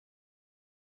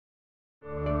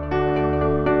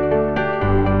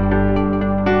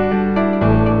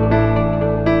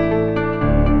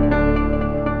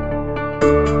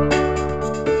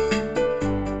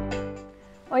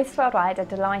Worldwide are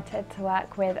delighted to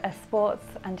work with a sports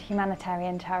and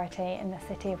humanitarian charity in the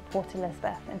city of Port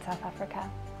Elizabeth in South Africa.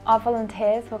 Our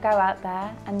volunteers will go out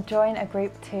there and join a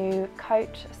group to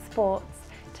coach sports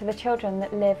to the children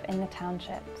that live in the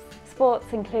townships. Sports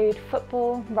include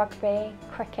football, rugby,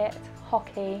 cricket,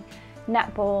 hockey,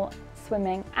 netball,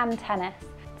 swimming and tennis,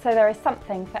 so there is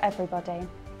something for everybody.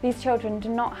 These children do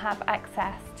not have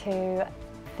access to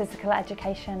physical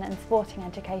education and sporting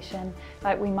education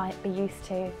like we might be used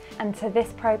to, and so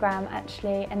this programme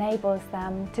actually enables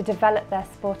them to develop their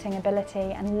sporting ability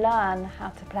and learn how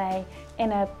to play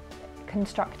in a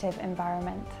constructive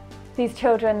environment. These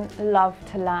children love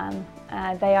to learn.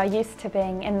 They are used to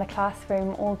being in the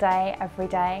classroom all day, every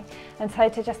day, and so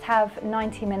to just have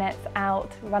 90 minutes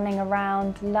out running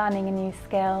around, learning a new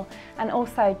skill, and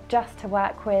also just to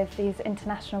work with these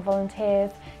international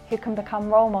volunteers who can become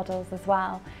role models as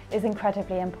well is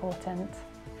incredibly important.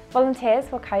 Volunteers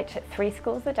will coach at 3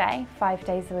 schools a day, 5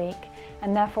 days a week,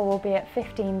 and therefore will be at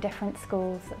 15 different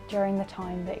schools during the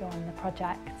time that you're on the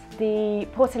project. The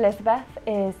Port Elizabeth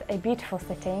is a beautiful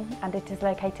city and it is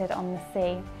located on the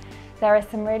sea. There are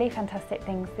some really fantastic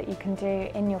things that you can do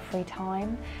in your free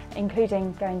time,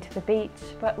 including going to the beach,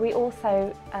 but we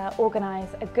also organise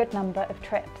a good number of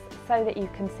trips so that you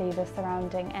can see the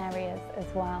surrounding areas as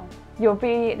well. You'll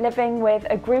be living with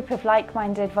a group of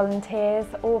like-minded volunteers,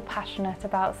 all passionate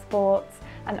about sports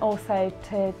and also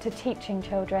to teaching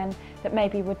children that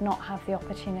maybe would not have the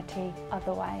opportunity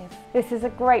otherwise. This is a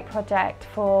great project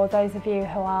for those of you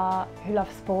who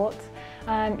love sport.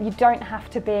 You don't have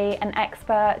to be an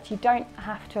expert, you don't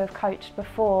have to have coached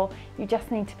before, you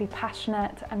just need to be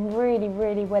passionate and really,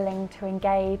 really willing to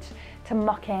engage, to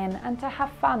muck in and to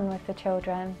have fun with the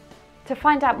children. To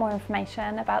find out more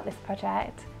information about this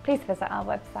project, please visit our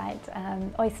website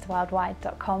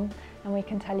oysterworldwide.com and we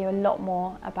can tell you a lot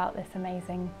more about this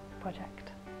amazing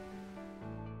project.